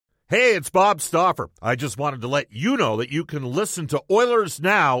Hey, it's Bob Stauffer. I just wanted to let you know that you can listen to Oilers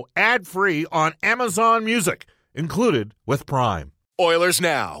Now ad-free on Amazon Music, included with Prime. Oilers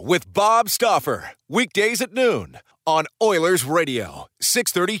Now with Bob Stauffer. Weekdays at noon on Oilers Radio,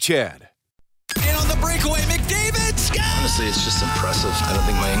 630 CHED. In on the breakaway, McDavid scores! Honestly, it's just impressive. I don't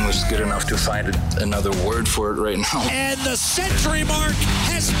think my English is good enough to find another word for it right now. And the century mark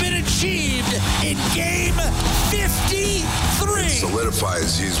has been achieved in Game 53. It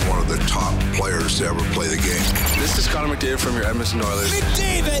solidifies he's one of the top players to ever play the game. This is Connor McDavid from your Edmonton Oilers.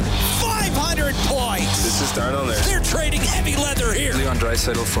 McDavid, 500 points! This is Darnell there. They're trading heavy leather here. Leon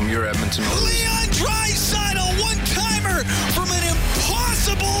Draisaitl from your Edmonton Oilers. Leon Draisaitl, one-timer from an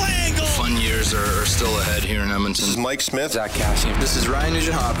impossible angle. Fun years are still ahead here in Edmonton. This is Mike Smith. Zach Cassian. This is Ryan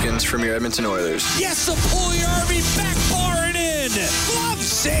Nugent-Hopkins from your Edmonton Oilers. Yes, the Puljujärvi backbar in. Glove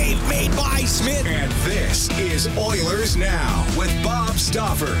save made by Smith. And this is Oilers Now with Bob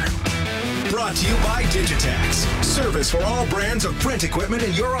Stauffer. Brought to you by Digitex. Service for all brands of print equipment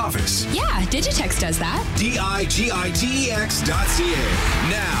in your office. Yeah, Digitex does that. Digitex.ca.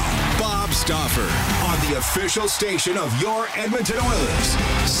 Now, Bob Stauffer on the official station of your Edmonton Oilers.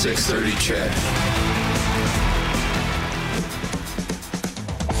 630 CHED.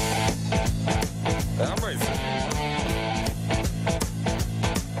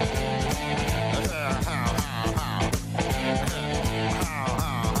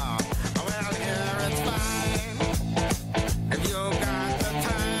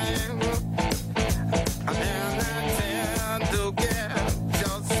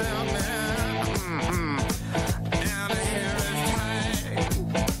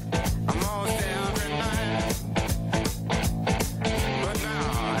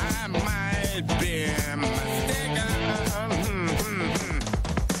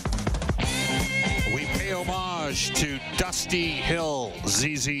 To Dusty Hill,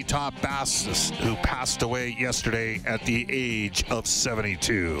 ZZ Top bassist, who passed away yesterday at the age of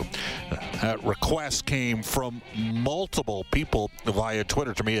 72. That request came from multiple people via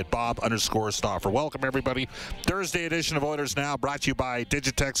Twitter to me at Bob_Stauffer. Welcome, everybody. Thursday edition of Oilers Now, brought to you by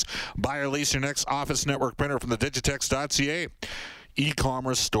Digitex. Buy or lease your next office network printer from the Digitex.ca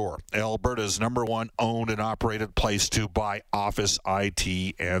e-commerce store, Alberta's #1 owned and operated place to buy office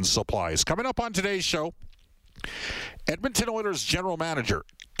IT and supplies. Coming up on today's show, Edmonton Oilers General Manager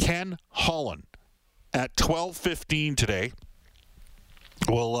Ken Holland at 12:15 today.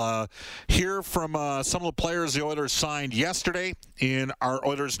 We'll hear from some of the players the Oilers signed yesterday in our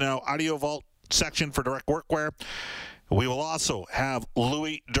Oilers Now Audio Vault section for Direct Workwear. We will also have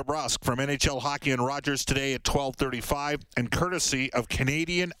Louis DeBrusk from NHL Hockey and Rogers today at 12:35, and courtesy of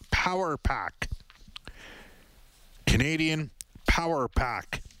Canadian Power Pack. Canadian Power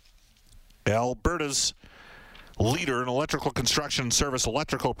Pack, Alberta's leader in electrical construction service,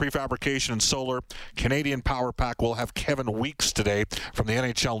 electrical prefabrication, and solar. Canadian Power Pack will have Kevin Weeks today from the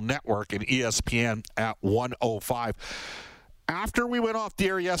NHL Network and ESPN at 1:05. After we went off the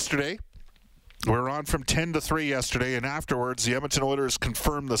air yesterday, we were on from 10 to 3 yesterday, and afterwards, the Edmonton Oilers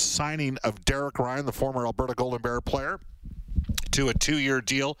confirmed the signing of Derek Ryan, the former Alberta Golden Bear player, to a 2-year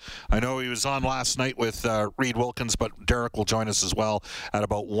deal. I know he was on last night with Reed Wilkins, but Derek will join us as well at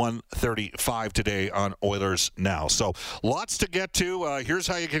about 1:35 today on Oilers Now. So lots to get to. Here's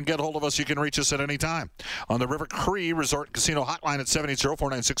how you can get hold of us. You can reach us at any time on the River Cree Resort Casino hotline at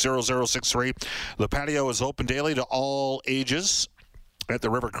 780-496-0063. The patio is open daily to all ages at the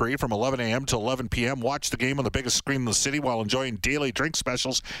River Cree from 11 a.m. to 11 p.m. Watch the game on the biggest screen in the city while enjoying daily drink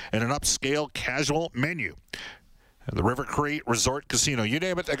specials and an upscale casual menu. The River Cree Resort Casino. You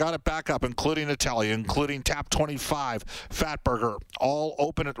name it, they got it back up, including Italia, including Tap 25, Fat Burger, all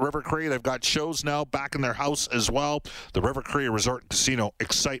open at River Cree. They've got shows now back in their house as well. The River Cree Resort Casino,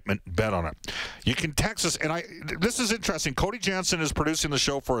 excitement, bet on it. You can text us, and this is interesting. Cody Jansen is producing the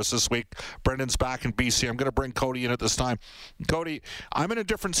show for us this week. Brendan's back in BC. I'm going to bring Cody in at this time. Cody, I'm in a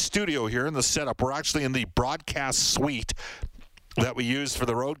different studio here in the setup. We're actually in the broadcast suite that we used for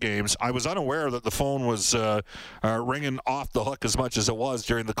the road games. I was unaware that the phone was ringing off the hook as much as it was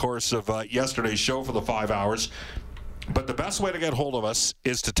during the course of yesterday's show for the 5 hours. But the best way to get hold of us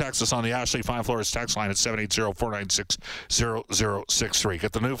is to text us on the Ashley Fine Floors text line at 780-496-0063.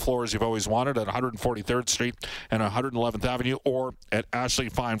 Get the new floors you've always wanted at 143rd Street and 111th Avenue, or at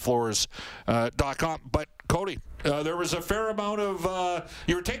ashleyfinefloors.com. But Cody, there was a fair amount of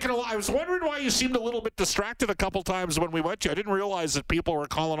you were taking a lot. I was wondering why you seemed a little bit distracted a couple times when we went to you. I didn't realize that people were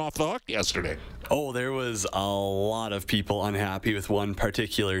calling off the hook yesterday. Oh, there was a lot of people unhappy with one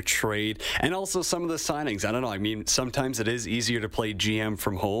particular trade, and also some of the signings. I don't know. I mean, sometimes it is easier to play GM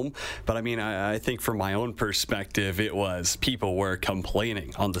from home, but I mean, I think from my own perspective, it was people were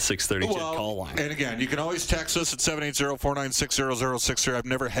complaining on the 6:30 CHED call line. And again, you can always text us at 780-496-0063. I've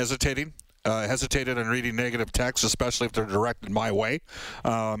never hesitated on reading negative texts, especially if they're directed my way.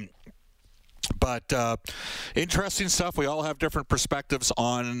 But interesting stuff. We all have different perspectives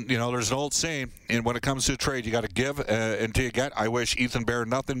on, there's an old saying, and when it comes to a trade, you got to give until you get. I wish Ethan Bear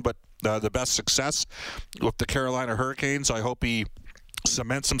nothing but the best success with the Carolina Hurricanes. I hope he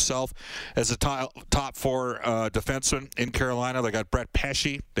cements himself as a top four defenseman in Carolina. They got Brett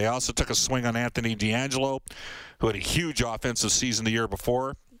Pesce. They also took a swing on Anthony D'Angelo, who had a huge offensive season the year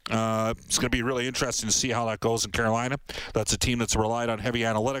before. It's going to be really interesting to see how that goes in Carolina. That's a team that's relied on heavy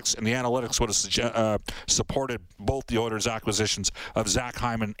analytics, and the analytics would have supported both the Oilers' acquisitions of Zach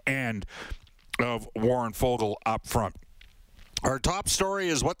Hyman and of Warren Foegele up front. Our top story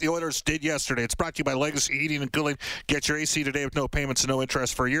is what the Oilers did yesterday. It's brought to you by Legacy Heating and Cooling. Get your AC today with no payments and no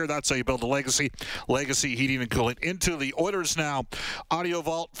interest for a year. That's how you build a legacy. Legacy Heating and Cooling. Into the Oilers Now audio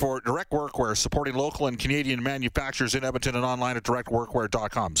vault for Direct Workwear, supporting local and Canadian manufacturers in Edmonton and online at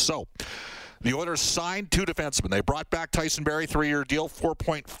directworkwear.com. So, the Oilers signed 2 defensemen. They brought back Tyson Barrie, 3-year deal,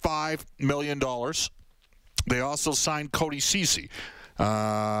 $4.5 million. They also signed Cody Ceci,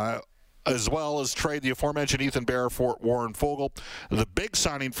 as well as trade the aforementioned Ethan Bear for Warren Foegele. The big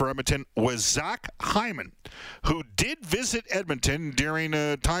signing for Edmonton was Zach Hyman, who did visit Edmonton during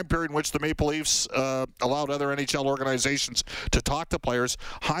a time period in which the Maple Leafs allowed other NHL organizations to talk to players.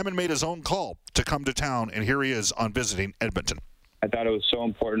 Hyman made his own call to come to town, and here he is on visiting Edmonton. I thought it was so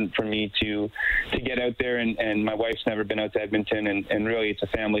important for me to get out there, and my wife's never been out to Edmonton, and really it's a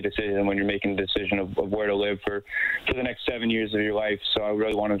family decision when you're making the decision of where to live for the next 7 years of your life. So I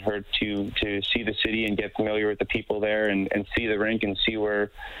really wanted her to see the city and get familiar with the people there and see the rink and see where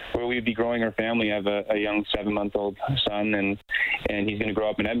we'd be growing our family. I have a young 7-month-old son, and he's going to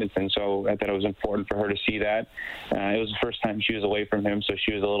grow up in Edmonton, so I thought it was important for her to see that. It was the first time she was away from him, so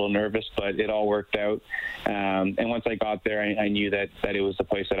she was a little nervous, but it all worked out. And once I got there, I knew that it was the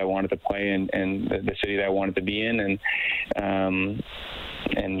place that I wanted to play and the city that I wanted to be in, and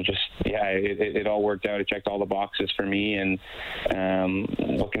just it all worked out. It checked all the boxes for me, and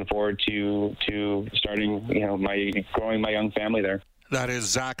looking forward to starting growing my young family there. That is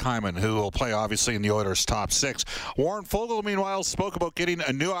Zach Hyman, who will play obviously in the Oilers' top 6. Warren Foegele, meanwhile, spoke about getting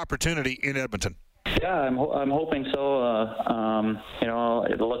a new opportunity in Edmonton. Yeah, I'm hoping so.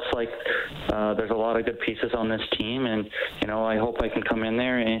 It looks like there's a lot of good pieces on this team, and I hope I can come in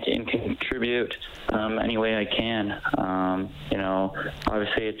there and contribute any way I can.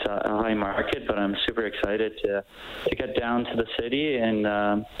 Obviously it's a high market, but I'm super excited to get down to the city and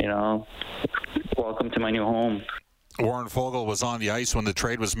welcome to my new home. Warren Foegele was on the ice when the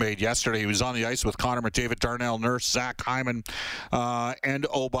trade was made yesterday. He was on the ice with Connor McDavid, Darnell Nurse, Zach Hyman, and,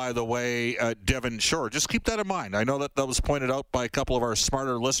 oh, by the way, Devin Shore. Just keep that in mind. I know that was pointed out by a couple of our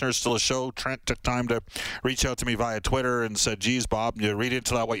smarter listeners to the show. Trent took time to reach out to me via Twitter and said, geez, Bob, you read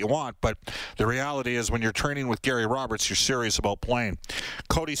into that what you want. But the reality is when you're training with Gary Roberts, you're serious about playing.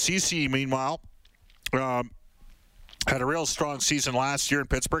 Cody Ceci, meanwhile, had a real strong season last year in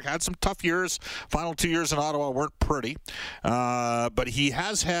Pittsburgh. Had some tough years. Final 2 years in Ottawa weren't pretty. But he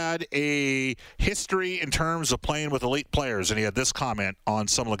has had a history in terms of playing with elite players, and he had this comment on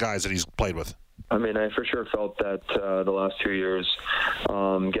some of the guys that he's played with. I mean, I for sure felt that the last 2 years,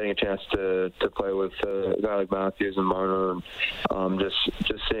 getting a chance to play with a guy like Matthews and Marner, just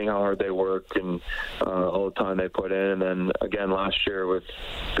seeing how hard they work and all the time they put in. And then again last year with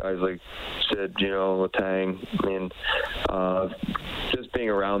guys like Sid, Gino, Letang. I mean, just being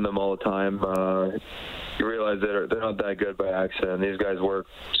around them all the time. You realize they're not that good by accident. These guys work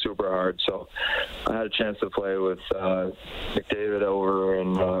super hard. So I had a chance to play with McDavid over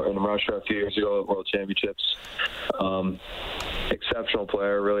in Russia a few years ago at World Championships. Exceptional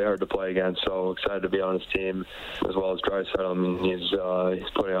player, really hard to play against. So excited to be on his team as well as Draisaitl. I mean, he's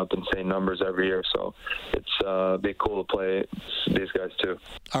putting up insane numbers every year. So it's be cool to play these guys too.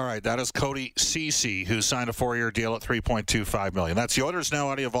 All right, that is Cody Ceci, who signed a 4-year deal at $3.25 million. That's the Oilers Now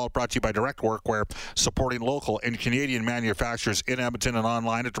audio vault, brought to you by Direct Workwear, supporting local and Canadian manufacturers in Edmonton and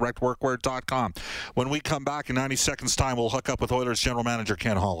online at directworkwear.com. When we come back in 90 seconds' time, we'll hook up with Oilers General Manager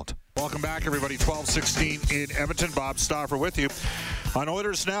Ken Holland. Welcome back, everybody. 12:16 in Edmonton. Bob Stauffer with you on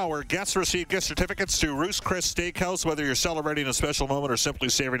Oilers Now, where guests receive gift certificates to Ruth's Chris Steakhouse. Whether you're celebrating a special moment or simply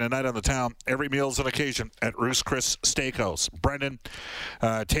savoring a night on the town, every meal is an occasion at Ruth's Chris Steakhouse. Brendan,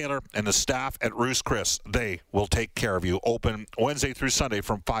 Taylor, and the staff at Ruth's Chris, they will take care of you. Open Wednesday through Sunday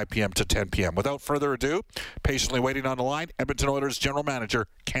from 5 p.m. to 10 p.m. Without further ado, patiently waiting on the line, Edmonton Oilers General Manager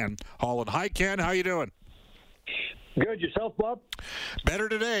Ken Holland. Hi, Ken. How you doing? Good. Yourself, Bob? Better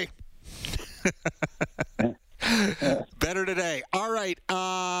today. Better today. All right.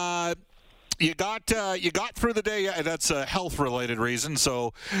 You got through the day. That's a health-related reason.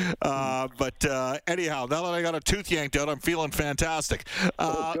 So, but anyhow, now that I got a tooth yanked out, I'm feeling fantastic.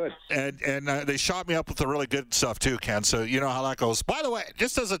 Good. And they shot me up with the really good stuff too, Ken. So you know how that goes. By the way,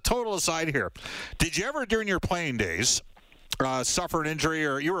 just as a total aside here, did you ever during your playing days suffer an injury,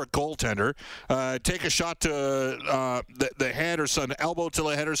 or you were a goaltender, take a shot to the head or some elbow to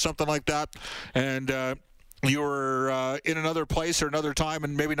the head or something like that, and you were in another place or another time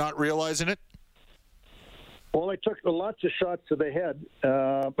and maybe not realizing it? Well, I took lots of shots to the head,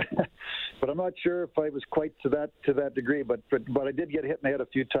 but I'm not sure if I was quite to that degree. But I did get hit in the head a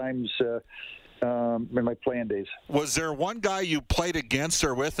few times in my playing days. Was there one guy you played against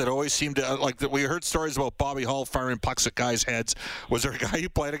or with that always seemed to, like that? We heard stories about Bobby Hull firing pucks at guys' heads. Was there a guy you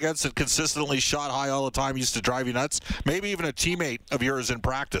played against that consistently shot high all the time, used to drive you nuts? Maybe even a teammate of yours in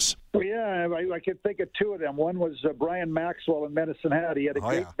practice? Well, yeah, I could think of two of them. One was Brian Maxwell in Medicine Hat. He had a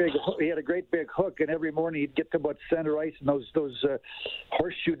great big hook, and every morning he'd get to about center ice and those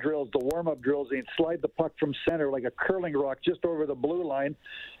horseshoe drills, the warm-up drills. And he'd slide the puck from center like a curling rock just over the blue line,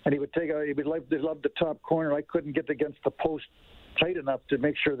 and he would love the top corner. I couldn't get against the post tight enough to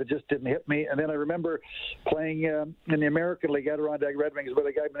make sure that just didn't hit me. And then I remember playing in the American League, Adirondack Red Wings, with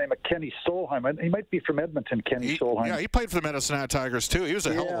a guy by the name of Kenny Solheim. He might be from Edmonton, Solheim. Yeah, he played for the Medicine Hat Tigers, too. He was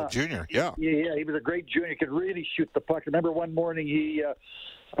a hell of a junior. Yeah, he was a great junior. He could really shoot the puck. I remember one morning I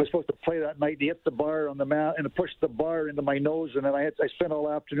was supposed to play that night. He hit the bar on the mat and pushed the bar into my nose, and then I spent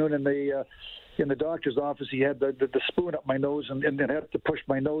all afternoon in the doctor's office. He had the spoon up my nose and had to push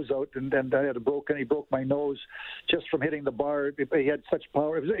my nose out, and he broke my nose just from hitting the bar. He had such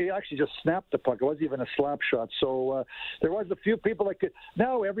power. He actually just snapped the puck. It wasn't even a slap shot. So there was a few people that could.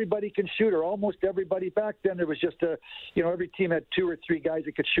 Now everybody can shoot, or almost everybody. Back then there was just every team had two or three guys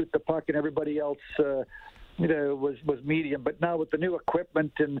that could shoot the puck, and everybody else was medium. But now with the new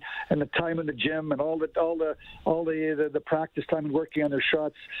equipment and the time in the gym and all the practice time and working on their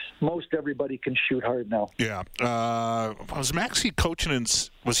shots, most everybody can shoot hard now. Yeah. Was Maxie coaching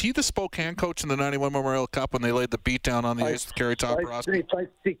was he the Spokane coach in the 91 Memorial Cup when they laid the beat down on the ice with Kerry Toporowski?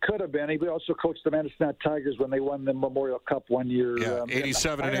 He could have been. He also coached the Medicine Hat Tigers when they won the Memorial Cup one year. Yeah,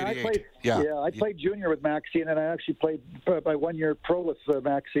 87 and 88. I played junior with Maxie, and then I actually played by 1 year pro with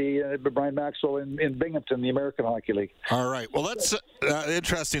Maxie, Brian Maxwell in Binghamton, the American Hockey League. All right. Well, that's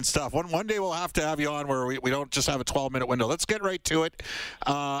interesting stuff. One day we'll have to have you on where we don't just have a 12-minute window. Let's get right to it.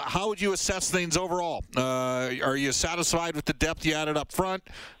 How would you assess things overall? Are you satisfied with the depth you added up front?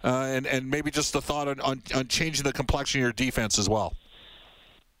 And maybe just the thought on changing the complexion of your defense as well.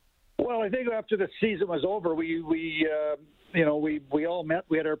 Well, I think after the season was over, we all met.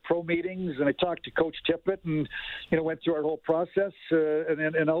 We had our pro meetings, and I talked to Coach Tippett, and went through our whole process,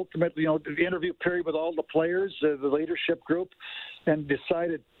 and ultimately, the interview period with all the players, the leadership group, and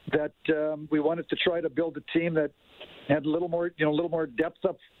decided that we wanted to try to build a team that had a little more depth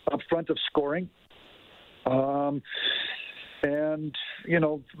up front of scoring. And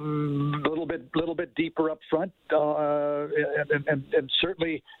a little bit deeper up front, and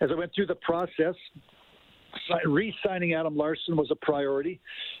certainly as I went through the process, re-signing Adam Larsson was a priority.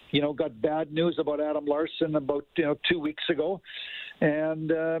 Got bad news about Adam Larsson about 2 weeks ago, and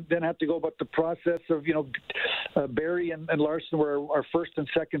then had to go about the process of Barry and Larsson were our first and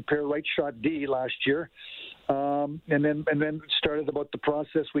second pair right shot D last year. And then started about the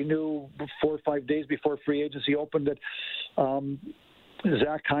process. We knew 4 or 5 days before free agency opened that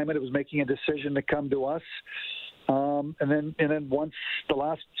Zach Hyman was making a decision to come to us. And then once the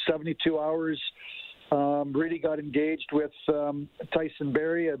last 72 hours really got engaged with Tyson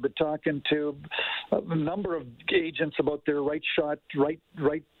Barrie. I've been talking to a number of agents about their right-handed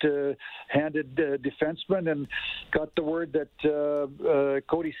defenseman, and got the word that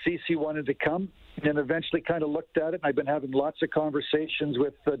Cody Ceci wanted to come. And eventually kind of looked at it, and I've been having lots of conversations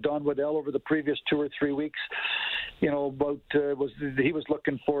with Don Waddell over the previous 2 or 3 weeks, about he was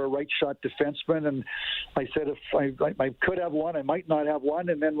looking for a right shot defenseman, and I said if I could have one, I might not have one.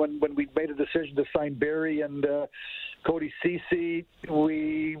 And then when we made a decision to sign Barrie and Cody Ceci,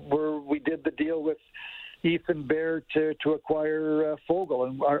 we did the deal with Ethan Bear to acquire Foegele,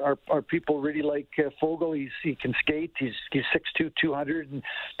 and our people really like Foegele. He can skate. He's 6'2", 200, and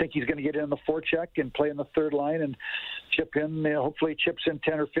I think he's going to get in the forecheck and play in the third line and chip in. Hopefully, chips in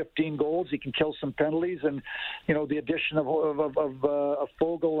 10 or 15 goals. He can kill some penalties, and the addition of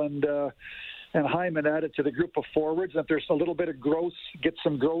Foegele and Hyman added to the group of forwards. That there's a little bit of growth, get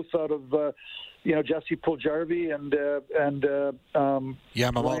some growth out of Jesse Puljujarvi and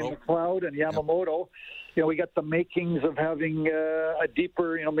Yamamoto. Ryan McLeod and Yamamoto. We got the makings of having a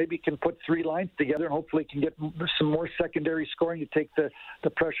deeper, maybe can put three lines together and hopefully can get some more secondary scoring to take the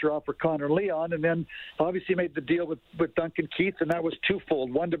pressure off for Connor Leon. And then obviously made the deal with Duncan Keith, and that was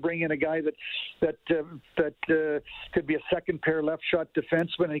twofold. One, to bring in a guy that could be a second pair left shot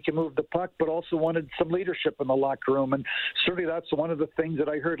defenseman and he can move the puck, but also wanted some leadership in the locker room. And certainly that's one of the things that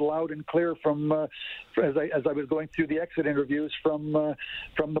I heard loud and clear from as I was going through the exit interviews from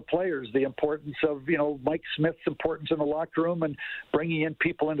the players, the importance of Mike Smith's importance in the locker room and bringing in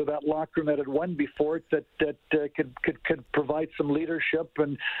people into that locker room that had won before that could provide some leadership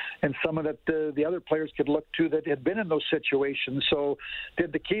and some that the other players could look to that had been in those situations. So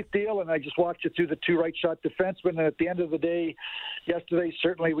did the Keith deal, and I just walked you through the two right shot defensemen. And at the end of the day, yesterday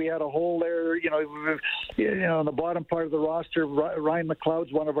certainly we had a hole there. On the bottom part of the roster, Ryan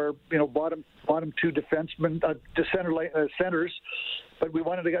McLeod's one of our bottom two defensemen, centers. But we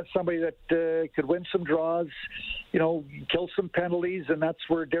wanted to get somebody that could win some draws, kill some penalties, and that's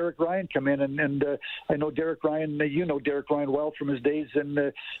where Derek Ryan come in. And I know Derek Ryan, Derek Ryan well from his days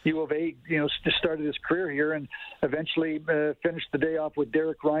in U of A, started his career here and eventually finished the day off with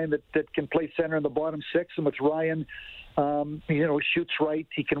Derek Ryan that can play center in the bottom six. And with Ryan, shoots right.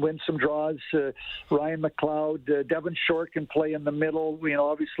 He can win some draws. Ryan McLeod, Devin Shore can play in the middle.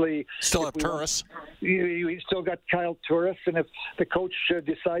 Obviously still have Turris. You still got Kyle Turris, and if the coach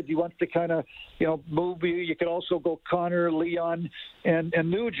decides he wants to kind of move, you could also go Connor, Leon, and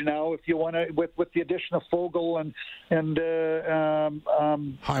Nuge now if you want to with the addition of Foegele and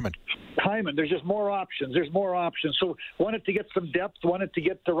Hyman. There's just more options. So wanted to get some depth. Wanted to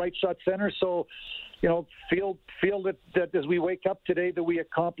get the right shot center. So. Feel that as we wake up today that we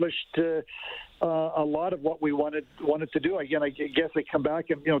accomplished a lot of what we wanted to do. Again, I guess I come back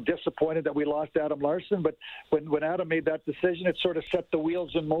and disappointed that we lost Adam Larsson, but when Adam made that decision, it sort of set the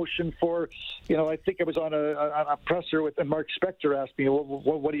wheels in motion for I think I was on a presser and Mark Spector asked me,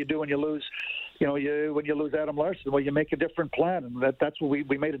 what do you do when you lose? When you lose Adam Larsson, well, you make a different plan, and that's what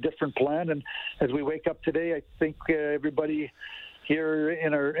we made a different plan. And as we wake up today, I think everybody here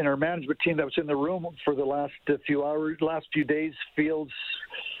in our management team that was in the room for the last few days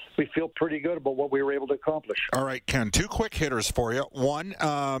we feel pretty good about what we were able to accomplish. All right, Ken, two quick hitters for you. One,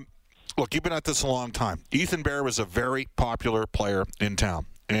 look, you've been at this a long time. Ethan Bear was a very popular player in town.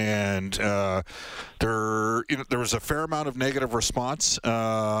 And there was a fair amount of negative response.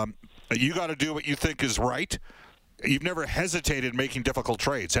 You got to do what you think is right. You've never hesitated making difficult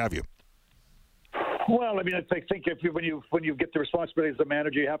trades, have you? Well, I think when you get the responsibility as a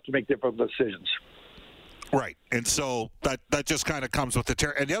manager, you have to make difficult decisions. Right, and so that just kind of comes with the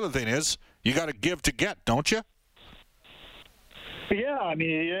territory. And the other thing is, you got to give to get, don't you? Yeah,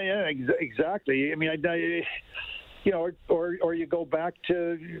 exactly. Or you go back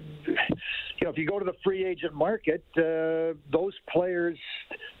to, if you go to the free agent market, those players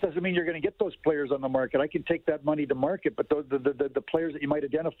doesn't mean you're going to get those players on the market. I can take that money to market, but the players that you might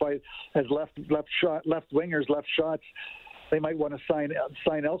identify as left wingers, left shots, they might want to sign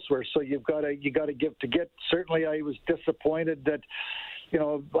elsewhere. So you got to give to get. Certainly, I was disappointed that.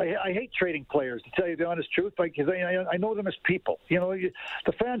 I hate trading players, to tell you the honest truth, because I know them as people. The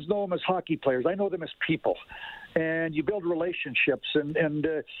fans know them as hockey players. I know them as people. And you build relationships, and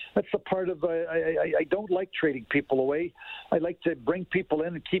that's the part of I don't like trading people away. I like to bring people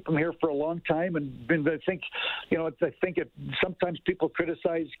in and keep them here for a long time. And I think, sometimes people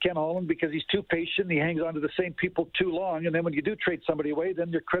criticize Ken Holland because he's too patient. He hangs on to the same people too long, and then when you do trade somebody away, then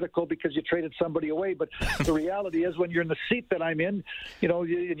you're critical because you traded somebody away. But the reality is, when you're in the seat that I'm in,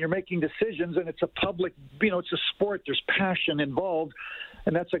 and you're making decisions, and it's a public, it's a sport. There's passion involved.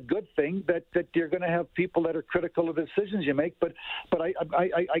 And that's a good thing that you're going to have people that are critical of the decisions you make. But my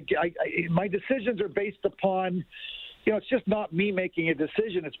decisions are based upon, it's just not me making a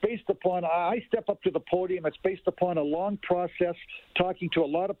decision. It's based upon, I step up to the podium. It's based upon a long process, talking to a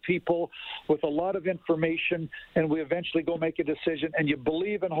lot of people with a lot of information, and we eventually go make a decision. And you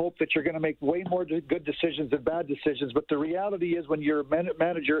believe and hope that you're going to make way more good decisions than bad decisions. But the reality is, when you're a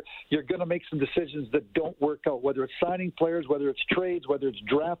manager, you're going to make some decisions that don't work out, whether it's signing players, whether it's trades, whether it's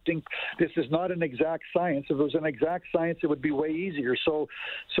drafting. This is not an exact science. If it was an exact science, it would be way easier. So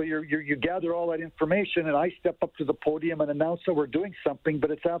you gather all that information, and I step up to the podium and announce that we're doing something,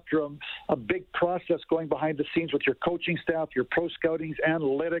 but it's after a big process going behind the scenes with your coaching staff, your pro scoutings,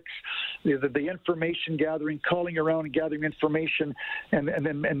 analytics, the information gathering, calling around and gathering information, and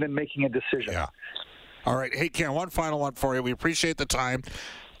then making a decision. Yeah. All right. Hey, Ken, one final one for you. We appreciate the time.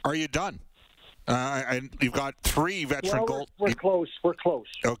 Are you done? And you've got 3 veteran goalies. We're close. We're close.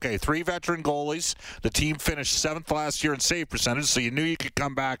 Okay, 3 veteran goalies. The team finished 7th last year in save percentage, so you knew you could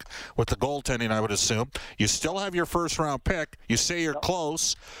come back with the goaltending, I would assume. You still have your first-round pick. You say you're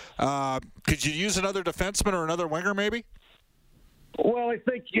close. Could you use another defenseman or another winger, maybe? Well, I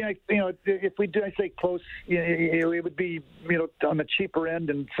think if we do, I say close, it would be on the cheaper end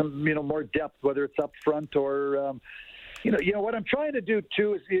and some more depth, whether it's up front or. What I'm trying to do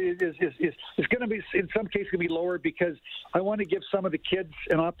too is going to be, in some cases, going to be lower, because I want to give some of the kids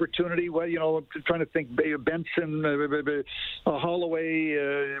an opportunity. Well, I'm trying to think Benson, Holloway,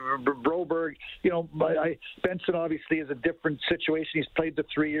 Broberg. Benson obviously is a different situation. He's played the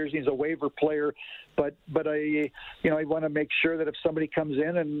 3 years. He's a waiver player. But I want to make sure that if somebody comes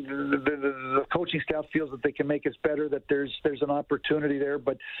in and the coaching staff feels that they can make us better, that there's an opportunity there.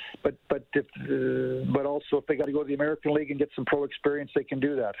 But also, if they got to go to the American League and get some pro experience, they can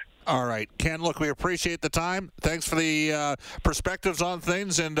do that. All right, Ken. Look, we appreciate the time. Thanks for the perspectives on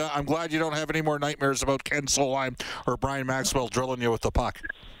things, and I'm glad you don't have any more nightmares about Ken Solheim or Brian Maxwell drilling you with the puck.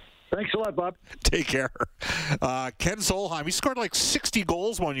 Thanks a lot, Bob. Take care. Ken Solheim, he scored like 60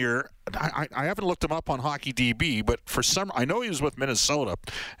 goals one year. I haven't looked him up on HockeyDB, but I know he was with Minnesota,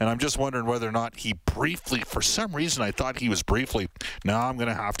 and I'm just wondering whether or not he briefly, for some reason, I thought he was briefly. Now I'm going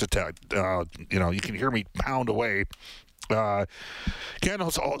to have to tell, you can hear me pound away. Ken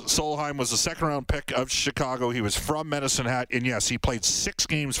Solheim was a second-round pick of Chicago. He was from Medicine Hat, and yes, he played 6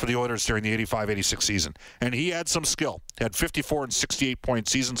 games for the Oilers during the 85-86 season, and he had some skill. He had 54 and 68-point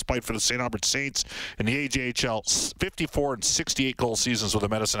seasons, played for the St. Albert Saints in the AJHL, 54 and 68-goal seasons with the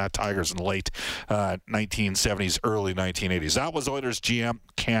Medicine Hat Tigers in the late 1970s, early 1980s. That was Oilers GM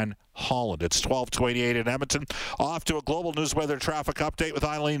Ken Holland. It's 12:28 in Edmonton. Off to a global news weather traffic update with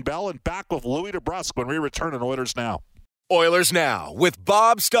Eileen Bell, and back with Louis DeBrusque when we return on Oilers Now. Oilers Now with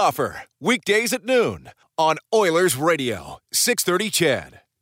Bob Stauffer. Weekdays at noon on Oilers Radio, 630 CHED.